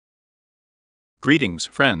Greetings,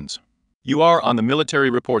 friends. You are on the Military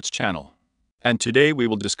Reports channel. And today we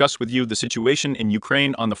will discuss with you the situation in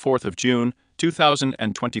Ukraine on the 4th of June,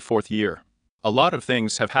 2024 year. A lot of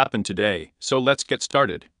things have happened today, so let's get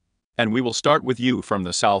started. And we will start with you from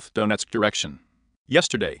the South Donetsk direction.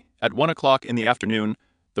 Yesterday, at 1 o'clock in the afternoon,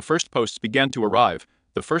 the first posts began to arrive.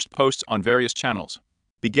 The first posts on various channels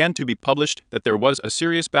began to be published that there was a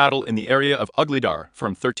serious battle in the area of Ugledar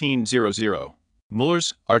from 1300.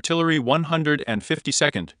 Muller's artillery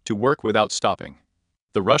 152nd to work without stopping.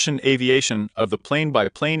 The Russian aviation of the plane by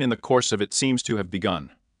plane in the course of it seems to have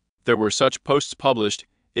begun. There were such posts published.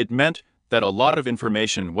 It meant that a lot of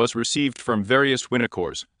information was received from various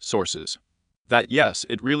Winokor's sources. That yes,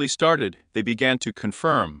 it really started, they began to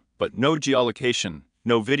confirm, but no geolocation,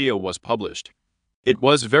 no video was published. It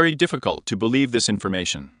was very difficult to believe this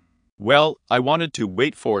information. Well, I wanted to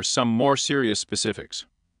wait for some more serious specifics.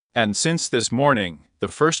 And since this morning, the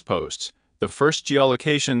first posts, the first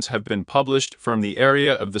geolocations have been published from the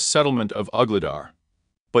area of the settlement of Ugledar.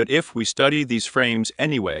 But if we study these frames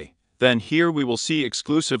anyway, then here we will see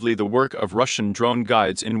exclusively the work of Russian drone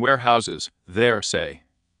guides in warehouses, there say.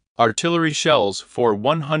 Artillery shells for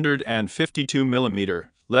 152 mm,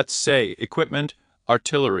 let's say equipment,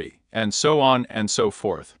 artillery, and so on and so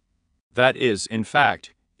forth. That is, in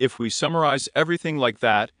fact, if we summarize everything like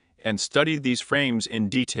that, and study these frames in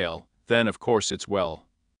detail, then of course it's well.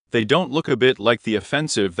 They don't look a bit like the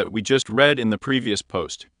offensive that we just read in the previous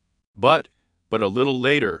post. But a little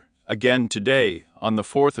later, again today, on the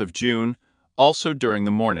 4th of June, also during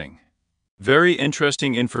the morning. Very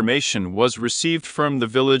interesting information was received from the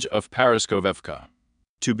village of Paraskovevka.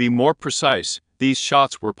 To be more precise, these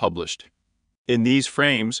shots were published. In these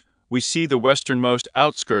frames, we see the westernmost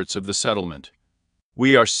outskirts of the settlement.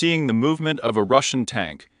 We are seeing the movement of a Russian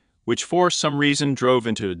tank, which for some reason drove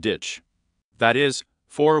into a ditch. That is,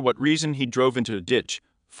 for what reason he drove into a ditch,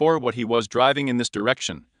 for what he was driving in this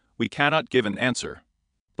direction, we cannot give an answer.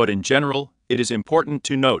 But in general, it is important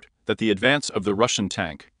to note that the advance of the Russian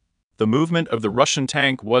tank. The movement of the Russian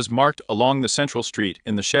tank was marked along the central street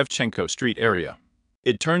in the Shevchenko Street area.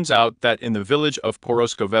 It turns out that in the village of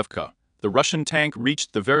Poroskovevka, the Russian tank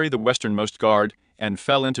reached the westernmost guard and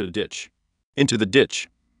fell into the ditch. Into the ditch.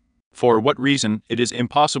 For what reason, it is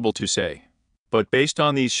impossible to say. But based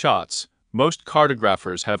on these shots, most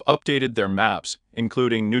cartographers have updated their maps,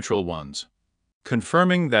 including neutral ones,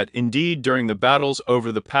 confirming that indeed during the battles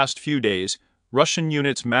over the past few days, Russian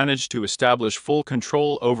units managed to establish full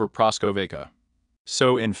control over Praskoveka.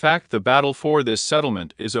 So in fact the battle for this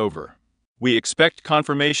settlement is over. We expect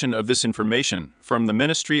confirmation of this information from the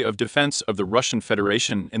Ministry of Defense of the Russian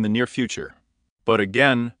Federation in the near future. But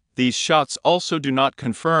again, these shots also do not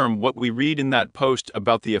confirm what we read in that post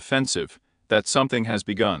about the offensive, that something has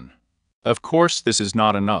begun. Of course, this is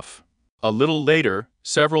not enough. A little later,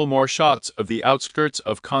 several more shots of the outskirts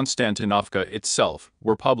of Konstantinovka itself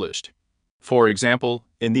were published. For example,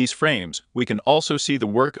 in these frames, we can also see the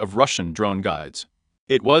work of Russian drone guides.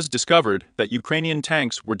 It was discovered that Ukrainian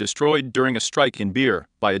tanks were destroyed during a strike in Bir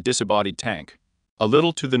by a disembodied tank. A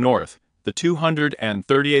little to the north, the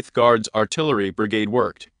 238th Guards Artillery Brigade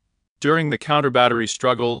worked. During the counter-battery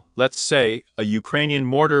struggle, let's say, a Ukrainian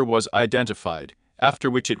mortar was identified, after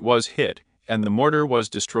which it was hit, and the mortar was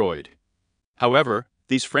destroyed. However,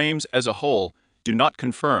 these frames as a whole do not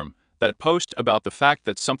confirm that post about the fact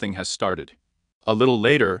that something has started. A little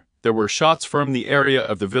later, there were shots from the area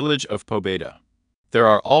of the village of Pobeda. There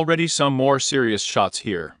are already some more serious shots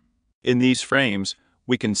here. In these frames,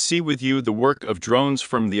 we can see with you the work of drones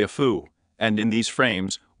from the AFU, and in these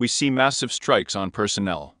frames, we see massive strikes on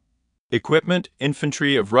personnel. Equipment,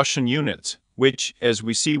 infantry of Russian units, which, as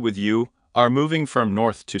we see with you, are moving from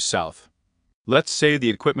north to south. Let's say the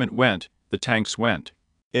equipment went, the tanks went.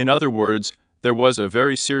 In other words, there was a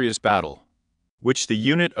very serious battle, which the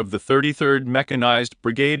unit of the 33rd Mechanized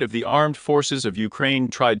Brigade of the Armed Forces of Ukraine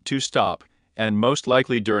tried to stop, and most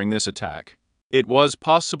likely during this attack, it was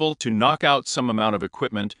possible to knock out some amount of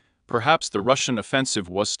equipment, perhaps the Russian offensive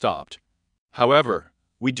was stopped. However,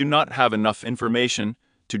 we do not have enough information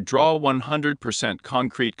to draw 100%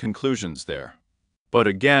 concrete conclusions there. But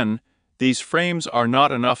again, these frames are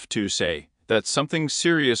not enough to say that something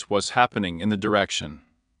serious was happening in the direction.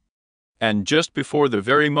 And just before the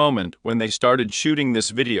very moment when they started shooting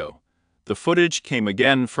this video, the footage came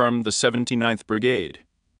again from the 79th Brigade,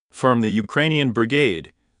 from the Ukrainian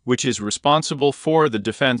Brigade, which is responsible for the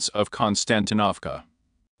defense of Konstantinovka.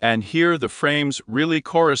 And here the frames really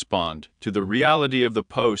correspond to the reality of the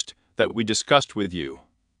post that we discussed with you.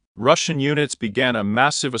 Russian units began a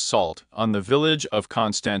massive assault on the village of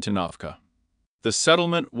Konstantinovka. The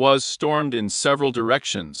settlement was stormed in several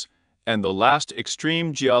directions, and the last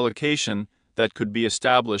extreme geolocation that could be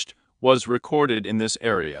established was recorded in this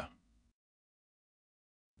area.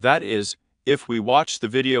 That is, if we watch the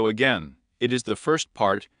video again, it is the first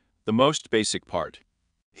part, the most basic part.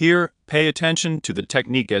 Here, pay attention to the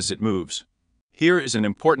technique as it moves. Here is an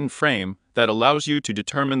important frame that allows you to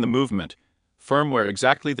determine the movement, firm where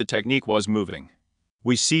exactly the technique was moving.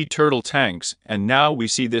 We see turtle tanks, and now we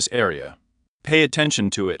see this area. Pay attention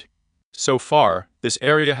to it. So far, this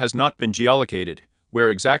area has not been geolocated, where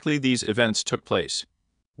exactly these events took place,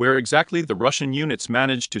 where exactly the Russian units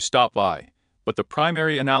managed to stop by, but the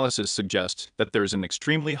primary analysis suggests that there is an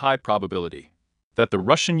extremely high probability that the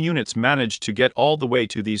Russian units managed to get all the way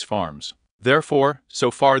to these farms. Therefore,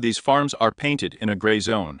 so far these farms are painted in a gray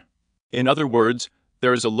zone. In other words,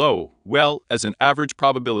 there is a low, well, as an average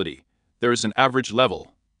probability, there is an average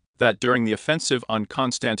level, that during the offensive on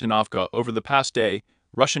Konstantinovka over the past day,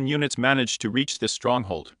 Russian units managed to reach this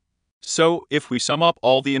stronghold. So, if we sum up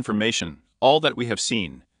all the information, all that we have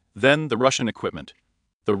seen, then the Russian equipment.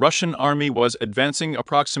 The Russian army was advancing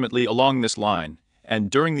approximately along this line, and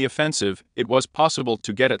during the offensive, it was possible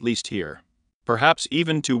to get at least here. Perhaps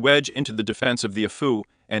even to wedge into the defense of the Afu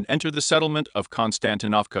and enter the settlement of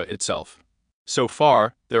Konstantinovka itself. So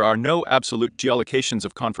far, there are no absolute geolocations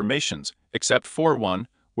of confirmations, except for one,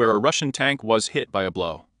 where a Russian tank was hit by a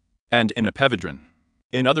blow, and in a Pevedron.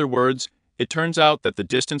 In other words, it turns out that the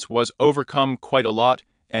distance was overcome quite a lot,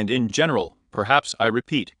 and in general, perhaps I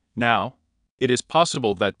repeat, now, it is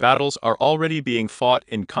possible that battles are already being fought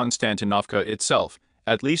in Konstantinovka itself,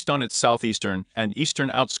 at least on its southeastern and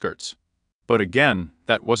eastern outskirts. But again,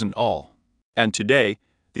 that wasn't all. And today,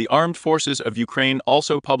 the armed forces of Ukraine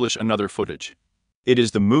also publish another footage. It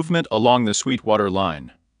is the movement along the Sweetwater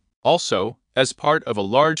line. Also, as part of a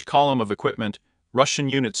large column of equipment, Russian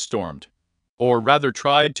units stormed, or rather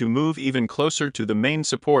tried to move even closer to the main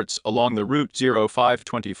supports along the route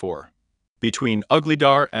 0524. Between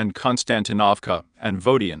Ugledar and Konstantinovka and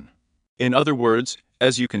Vodian. In other words,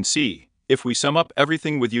 as you can see, if we sum up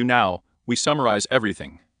everything with you now, we summarize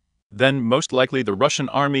everything. Then most likely the Russian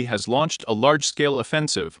army has launched a large-scale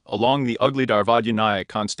offensive along the Ugledar-Vodyannaya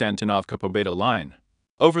Konstantinovka Pobeda line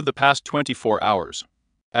over the past 24 hours.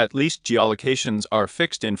 At least geolocations are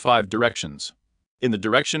fixed in 5 directions. In the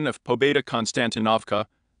direction of Pobeda Konstantinovka,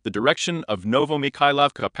 the direction of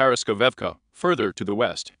Novomikhailovka Paraskovevka, further to the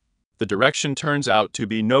west. The direction turns out to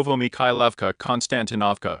be Novomikhailovka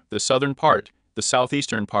Konstantinovka, the southern part, the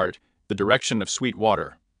southeastern part, the direction of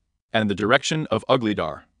Sweetwater, and the direction of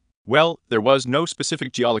Ugledar. Well, there was no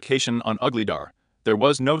specific geolocation on Ugledar. There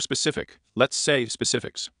was no specific, let's say,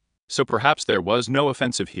 specifics. So perhaps there was no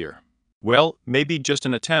offensive here. Well, maybe just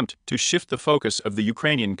an attempt to shift the focus of the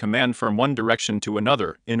Ukrainian command from one direction to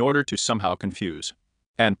another in order to somehow confuse,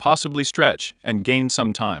 and possibly stretch and gain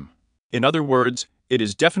some time. In other words, it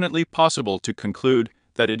is definitely possible to conclude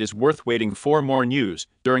that it is worth waiting for more news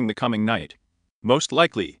during the coming night. Most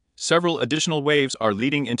likely, several additional waves are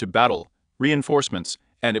leading into battle, reinforcements,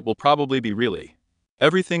 and it will probably be really.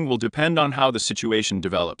 Everything will depend on how the situation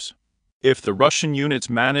develops. If the Russian units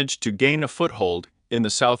manage to gain a foothold in the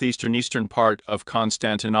southeastern part of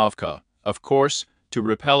Konstantinovka, of course, to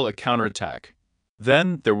repel a counterattack,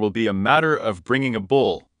 then there will be a matter of bringing a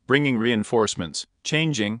bull, bringing reinforcements,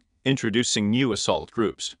 changing, introducing new assault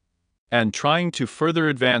groups, and trying to further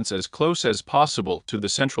advance as close as possible to the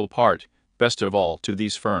central part, best of all to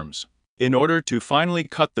these firms, in order to finally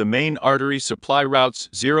cut the main artery supply routes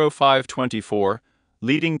 0524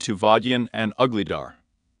 leading to Vodyan and Ugledar.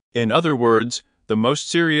 In other words, the most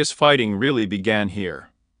serious fighting really began here.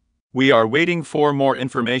 We are waiting for more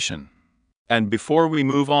information. And before we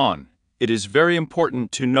move on, it is very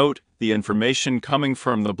important to note the information coming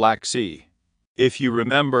from the Black Sea. If you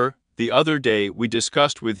remember, the other day we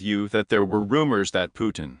discussed with you that there were rumors that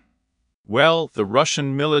Putin, well, the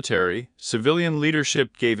Russian military, civilian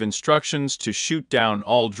leadership gave instructions to shoot down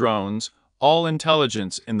all drones, all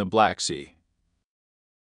intelligence in the Black Sea.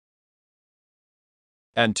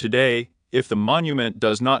 And today, if the monument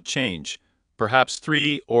does not change, perhaps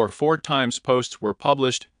 3 or 4 times posts were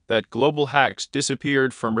published that global hacks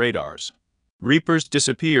disappeared from radars. Reapers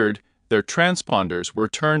disappeared, their transponders were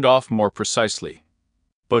turned off more precisely.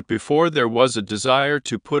 But before there was a desire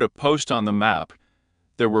to put a post on the map,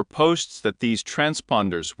 there were posts that these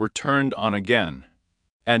transponders were turned on again.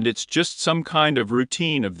 And it's just some kind of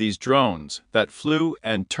routine of these drones that flew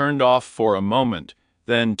and turned off for a moment,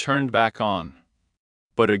 then turned back on.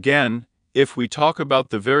 But again, if we talk about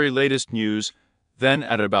the very latest news, then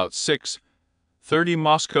at about 6:30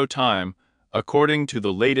 Moscow time, according to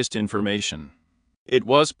the latest information, it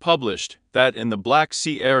was published that in the Black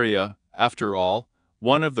Sea area, after all,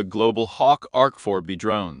 one of the global Hawk Arc 4B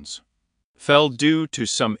drones, fell due to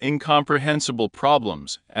some incomprehensible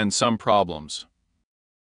problems and some problems.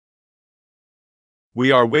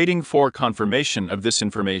 We are waiting for confirmation of this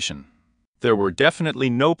information. There were definitely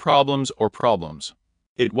no problems or problems.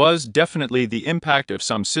 It was definitely the impact of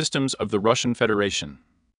some systems of the Russian Federation.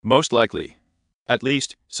 Most likely. At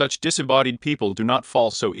least, such disembodied people do not fall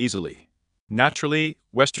so easily. Naturally,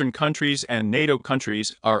 Western countries and NATO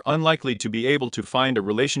countries are unlikely to be able to find a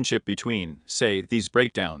relationship between, say, these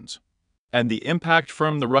breakdowns and the impact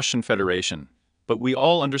from the Russian Federation, but we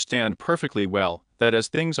all understand perfectly well that as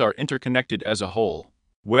things are interconnected as a whole,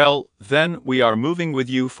 well, then we are moving with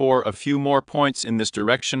you for a few more points in this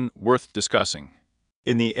direction worth discussing.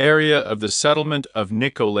 In the area of the settlement of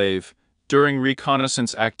Nikolaev, during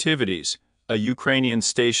reconnaissance activities, a Ukrainian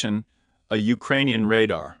station, a Ukrainian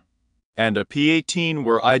radar, and a P-18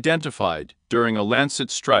 were identified during a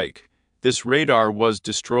Lancet strike. This radar was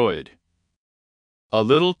destroyed. A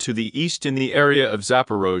little to the east in the area of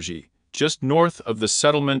Zaporozhye, just north of the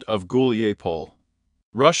settlement of Gulyapol,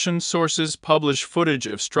 Russian sources publish footage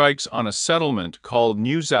of strikes on a settlement called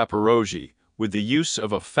New Zaporozhye with the use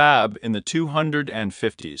of a FAB in the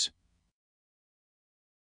 250s.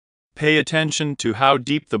 Pay attention to how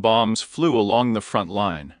deep the bombs flew along the front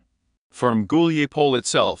line. From Gulyapol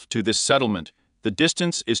itself to this settlement, the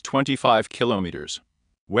distance is 25 kilometers.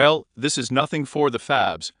 Well, this is nothing for the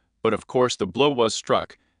FABs, but of course the blow was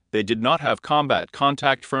struck. They did not have combat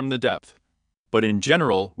contact from the depth. But in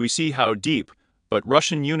general, we see how deep, but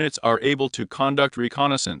Russian units are able to conduct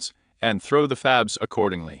reconnaissance and throw the FABs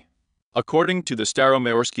accordingly. According to the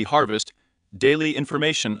Staromayorsky Harvest, daily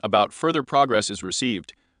information about further progress is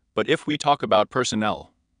received, but if we talk about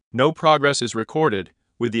personnel, no progress is recorded,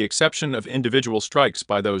 with the exception of individual strikes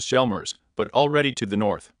by those Zhelmers, but already to the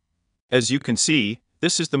north. As you can see,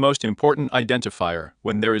 this is the most important identifier.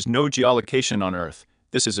 When there is no geolocation on Earth,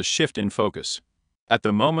 this is a shift in focus. At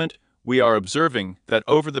the moment, we are observing that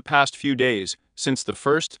over the past few days, since the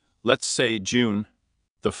 1st, let's say June,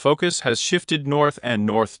 the focus has shifted north and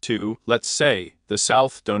north to, let's say, the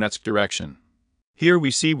South Donetsk direction. Here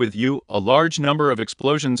we see with you a large number of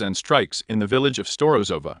explosions and strikes in the village of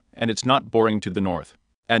Storozova, and it's not boring to the north.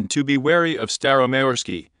 And to be wary of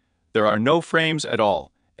Staromayorsky, there are no frames at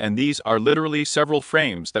all, and these are literally several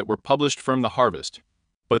frames that were published from the harvest.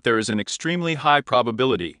 But there is an extremely high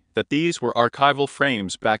probability that these were archival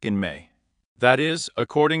frames back in May. That is,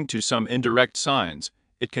 according to some indirect signs,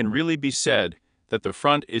 it can really be said that the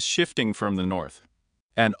front is shifting from the north.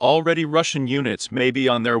 And already Russian units may be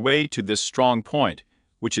on their way to this strong point,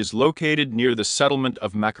 which is located near the settlement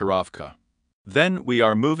of Makarovka. Then we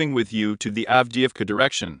are moving with you to the Avdiivka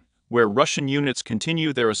direction, where Russian units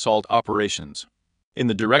continue their assault operations. In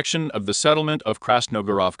the direction of the settlement of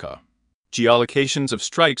Krasnogorovka, geolocations of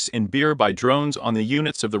strikes in Beer by drones on the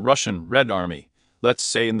units of the Russian Red Army, let's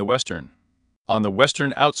say in the on the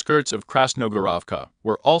western outskirts of Krasnogorovka,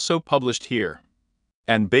 were also published here.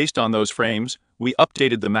 And based on those frames, we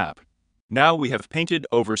updated the map. Now we have painted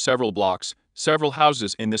over several blocks, several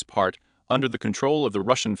houses in this part, under the control of the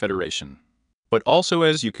Russian Federation. But also,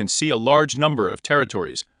 as you can see, a large number of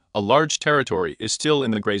territories. A large territory is still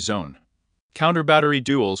in the gray zone. Counter-battery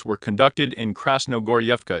duels were conducted in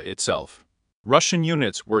Krasnogorivka itself. Russian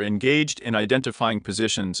units were engaged in identifying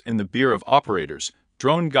positions in the Beer of operators,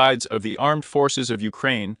 drone guides of the armed forces of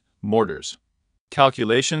Ukraine, mortars.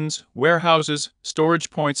 Calculations, warehouses, storage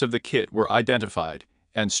points of the kit were identified,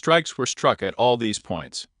 and strikes were struck at all these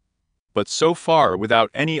points. But so far without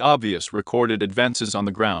any obvious recorded advances on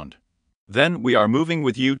the ground. Then we are moving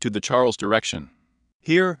with you to the Charles direction.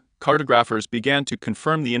 Here, cartographers began to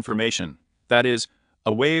confirm the information. That is,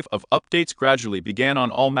 a wave of updates gradually began on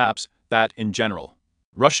all maps that, in general,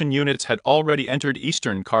 Russian units had already entered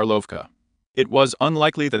eastern Karlovka. It was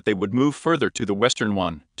unlikely that they would move further to the western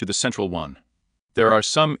one, to the central one. There are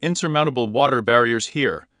some insurmountable water barriers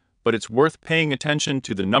here, but it's worth paying attention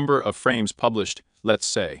to the number of frames published, let's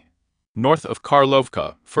say. North of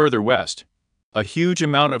Karlovka, further west, a huge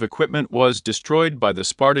amount of equipment was destroyed by the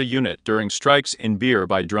Sparta unit during strikes in Beer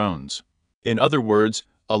by drones. In other words,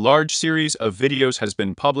 a large series of videos has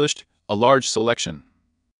been published, a large selection.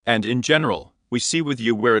 And in general, we see with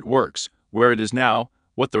you where it works, where it is now,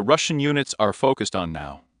 what the Russian units are focused on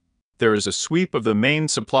now. There is a sweep of the main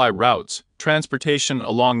supply routes, transportation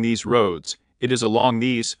along these roads. It is along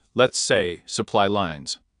these, let's say, supply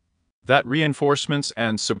lines, that reinforcements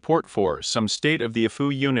and support for some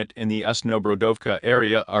state-of-the-art unit in the Asnobrodovka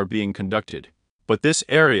area are being conducted. But this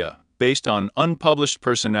area, based on unpublished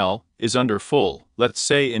personnel, is under full, let's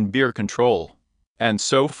say, in Beer control. And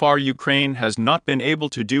so far Ukraine has not been able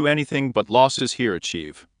to do anything but losses here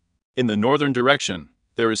achieve. In the northern direction,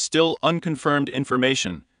 there is still unconfirmed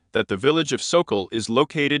information that the village of Sokol is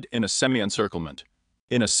located in a semi-encirclement.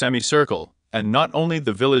 In a semicircle, and not only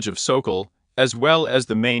the village of Sokol, as well as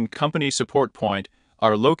the main company support point,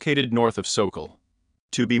 are located north of Sokol.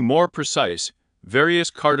 To be more precise,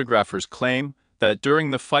 various cartographers claim that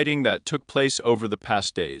during the fighting that took place over the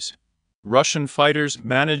past days, Russian fighters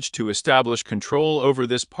managed to establish control over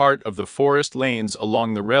this part of the forest lanes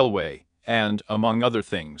along the railway and, among other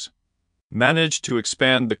things, managed to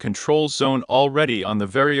expand the control zone already on the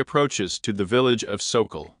very approaches to the village of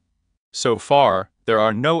Sokol. So far, there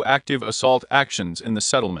are no active assault actions in the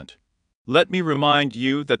settlement. Let me remind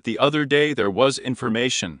you that the other day there was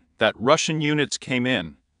information that Russian units came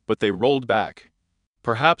in, but they rolled back.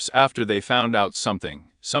 Perhaps after they found out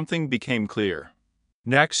something became clear.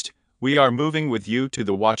 Next, we are moving with you to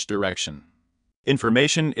the watch direction.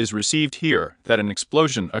 Information is received here that an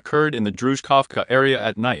explosion occurred in the Druzhkovka area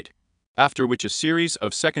at night, after which a series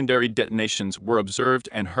of secondary detonations were observed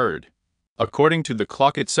and heard. According to the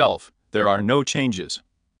clock itself, there are no changes.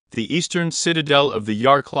 The eastern citadel of the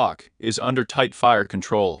Yar clock is under tight fire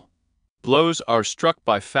control. Blows are struck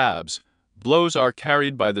by Fabs, blows are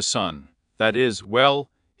carried by the sun, that is, well,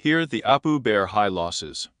 here the Apu bear high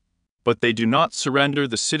losses. But they do not surrender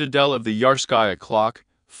the citadel of the Yarskaya clock.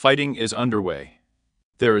 Fighting is underway.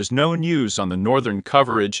 There is no news on the northern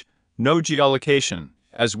coverage, no geolocation,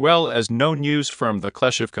 as well as no news from the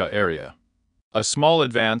Kleshivka area. A small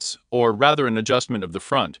advance, or rather an adjustment of the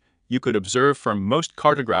front, you could observe from most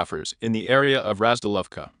cartographers in the area of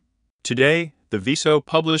Razdalovka. Today, the Viso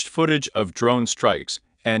published footage of drone strikes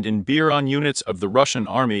and in Biron units of the Russian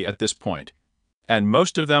army at this point. And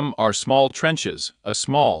most of them are small trenches, a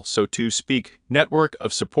small, so to speak, network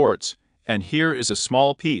of supports, and here is a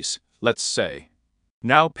small piece, let's say,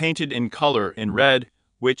 now painted in color in red,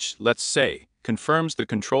 which, let's say, confirms the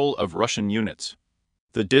control of Russian units.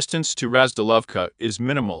 The distance to Razdalovka is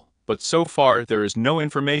minimal, but so far there is no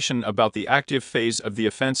information about the active phase of the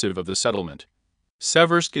offensive of the settlement.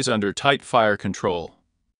 Seversk is under tight fire control.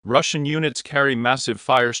 Russian units carry massive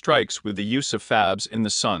fire strikes with the use of Fabs in the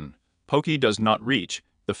sun. Poki does not reach,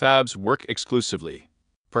 the Fabs work exclusively.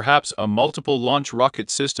 Perhaps a multiple launch rocket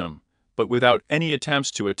system, but without any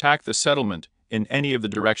attempts to attack the settlement in any of the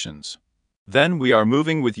directions. Then we are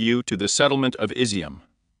moving with you to the settlement of Izium.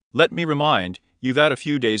 Let me remind you that a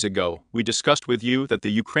few days ago we discussed with you that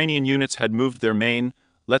the Ukrainian units had moved their main,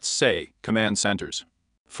 let's say, command centers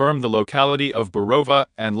from the locality of Borova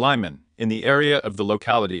and Lyman in the area of the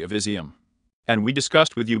locality of Izium. And we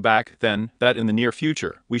discussed with you back then that in the near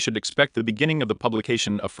future we should expect the beginning of the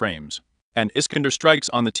publication of frames and Iskander strikes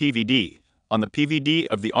on the TVD, on the PVD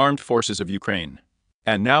of the armed forces of Ukraine.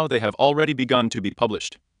 And now they have already begun to be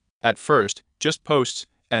published. At first, just posts,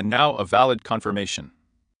 and now a valid confirmation.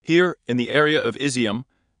 Here, in the area of Izium,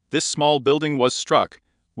 this small building was struck,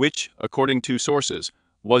 which, according to sources,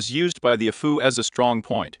 was used by the AFU as a strong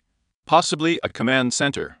point, possibly a command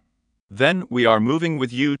center. Then we are moving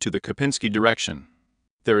with you to the Kopensky direction.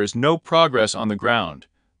 There is no progress on the ground,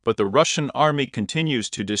 but the Russian army continues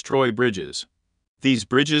to destroy bridges. These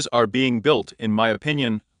bridges are being built, in my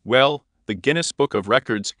opinion, well, the Guinness Book of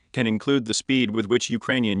Records can include the speed with which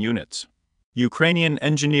Ukrainian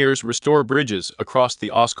engineers restore bridges across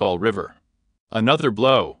the Oskol River. Another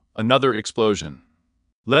blow, another explosion.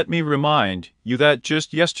 Let me remind you that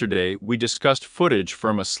just yesterday we discussed footage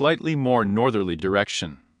from a slightly more northerly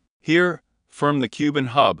direction. Here, from the Cuban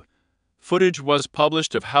hub, footage was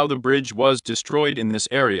published of how the bridge was destroyed in this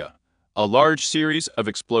area, a large series of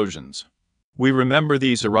explosions. We remember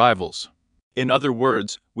these arrivals. In other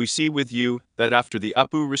words, we see with you that after the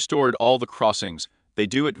APU restored all the crossings, they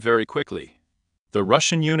do it very quickly. The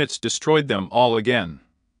Russian units destroyed them all again.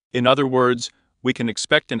 In other words, we can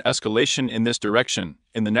expect an escalation in this direction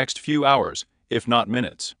in the next few hours, if not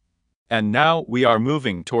minutes. And now we are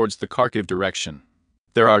moving towards the Kharkiv direction.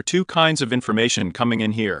 There are two kinds of information coming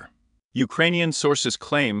in here. Ukrainian sources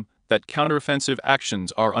claim that counteroffensive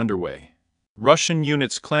actions are underway. Russian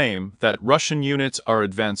units claim that Russian units are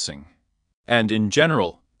advancing. And in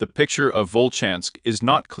general, the picture of Volchansk is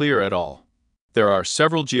not clear at all. There are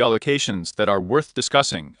several geolocations that are worth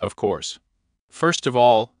discussing, of course. First of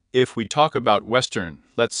all, if we talk about Western,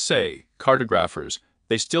 let's say, cartographers,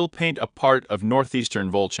 they still paint a part of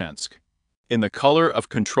northeastern Volchansk in the color of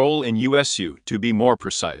control in USU, to be more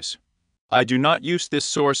precise. I do not use this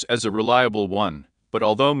source as a reliable one, but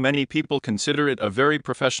although many people consider it a very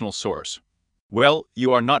professional source, well,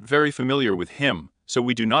 you are not very familiar with him, so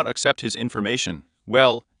we do not accept his information,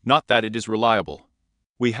 well, not that it is reliable.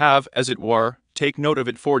 We have, as it were, take note of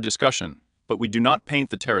it for discussion, but we do not paint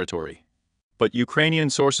the territory. But Ukrainian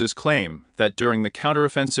sources claim that during the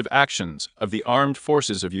counteroffensive actions of the armed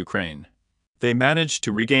forces of Ukraine, they managed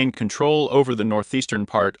to regain control over the northeastern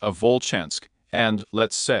part of Volchansk, and,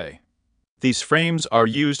 let's say, these frames are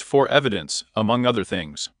used for evidence, among other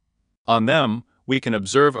things. On them, we can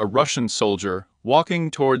observe a Russian soldier walking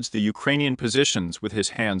towards the Ukrainian positions with his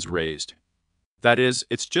hands raised. That is,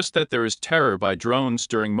 it's just that there is terror by drones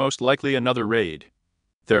during most likely another raid.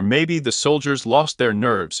 There maybe the soldiers lost their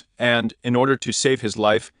nerves, and, in order to save his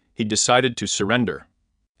life, he decided to surrender.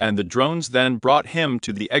 And the drones then brought him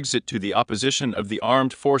to the exit to the opposition of the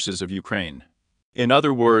armed forces of Ukraine. In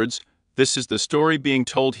other words, this is the story being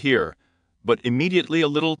told here, but immediately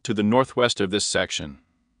a little to the northwest of this section.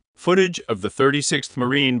 Footage of the 36th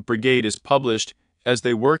Marine Brigade is published as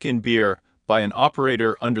they work in Beer by an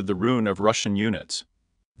operator under the rune of Russian units.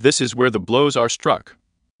 This is where the blows are struck.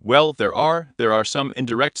 Well, there are some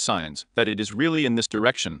indirect signs that it is really in this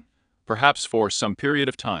direction, perhaps for some period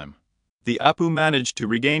of time. The APU managed to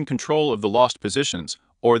regain control of the lost positions,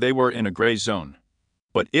 or they were in a gray zone.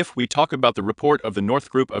 But if we talk about the report of the North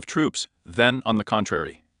Group of troops, then, on the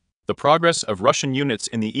contrary, the progress of Russian units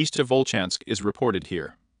in the east of Volchansk is reported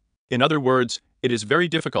here. In other words, it is very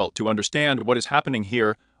difficult to understand what is happening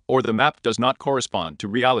here, or the map does not correspond to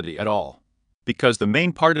reality at all. Because the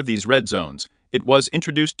main part of these red zones, it was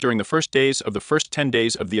introduced during the first days of the first 10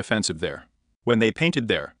 days of the offensive there. When they painted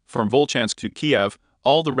there, from Volchansk to Kiev,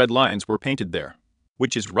 all the red lines were painted there.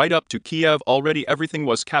 Which is right up to Kiev already everything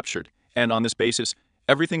was captured, and on this basis,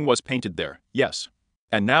 everything was painted there, yes.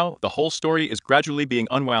 And now, the whole story is gradually being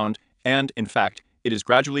unwound, and, in fact, it is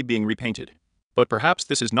gradually being repainted. But perhaps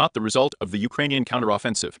this is not the result of the Ukrainian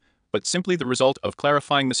counteroffensive, but simply the result of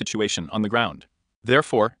clarifying the situation on the ground.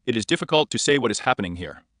 Therefore, it is difficult to say what is happening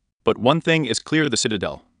here. But one thing is clear: the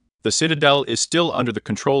citadel. The citadel is still under the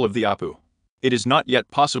control of the APU. It is not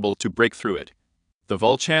yet possible to break through it. The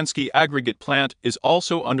Volchansky aggregate plant is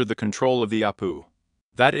also under the control of the APU.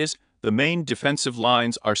 That is, the main defensive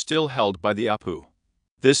lines are still held by the APU.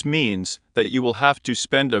 This means that you will have to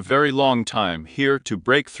spend a very long time here to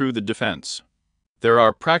break through the defense. There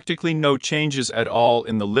are practically no changes at all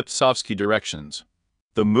in the Liptsovsky directions.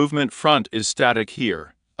 The movement front is static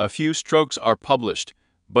here. A few strokes are published,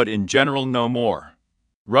 but in general no more.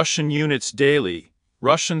 Russian units daily.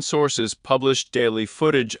 Russian sources published daily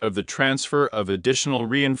footage of the transfer of additional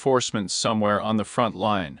reinforcements somewhere on the front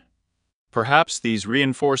line. Perhaps these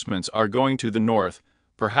reinforcements are going to the north,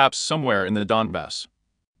 perhaps somewhere in the Donbass.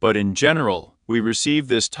 But in general, we receive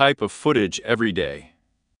this type of footage every day.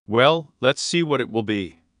 Well, let's see what it will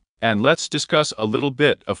be. And let's discuss a little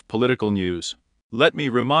bit of political news. Let me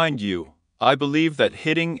remind you, I believe that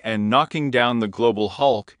hitting and knocking down the global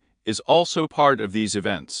Hulk is also part of these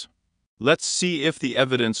events. Let's see if the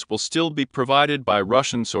evidence will still be provided by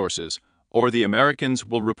Russian sources, or the Americans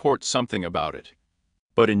will report something about it.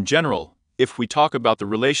 But in general, if we talk about the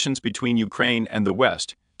relations between Ukraine and the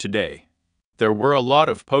West today, there were a lot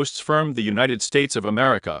of posts from the United States of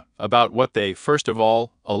America about what they, first of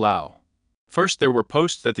all, allow. First, there were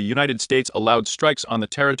posts that the United States allowed strikes on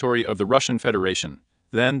the territory of the Russian Federation.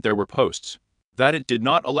 Then there were posts that it did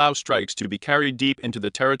not allow strikes to be carried deep into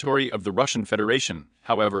the territory of the Russian Federation.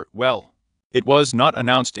 However, well, it was not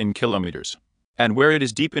announced in kilometers. And where it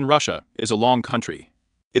is deep in Russia is a long country.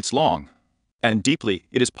 It's long. And deeply,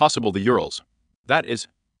 it is possible the Urals. That is,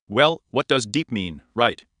 well, what does deep mean,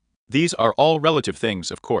 right? These are all relative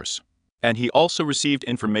things, of course. And he also received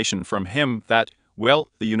information from him that, well,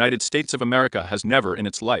 the United States of America has never in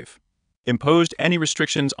its life imposed any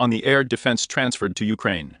restrictions on the air defense transferred to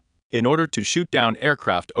Ukraine in order to shoot down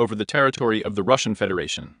aircraft over the territory of the Russian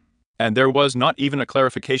Federation. And there was not even a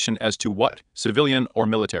clarification as to what, civilian or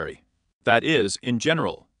military. That is, in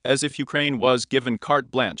general, as if Ukraine was given carte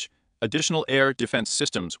blanche, additional air defense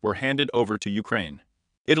systems were handed over to Ukraine.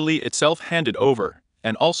 Italy itself handed over,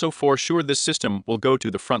 and also for sure this system will go to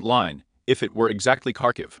the front line, if it were exactly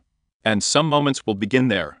Kharkiv. And some moments will begin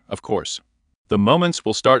there, of course. The moments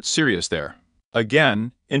will start serious there.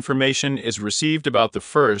 Again, information is received about the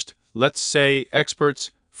first, let's say, experts,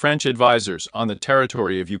 French advisors on the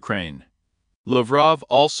territory of Ukraine. Lavrov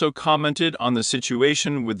also commented on the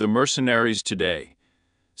situation with the mercenaries today,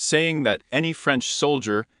 saying that any French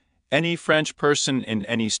soldier, any French person in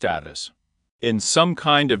any status, in some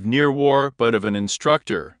kind of near war but of an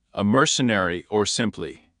instructor, a mercenary or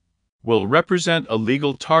simply, will represent a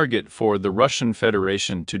legal target for the Russian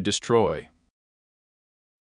Federation to destroy.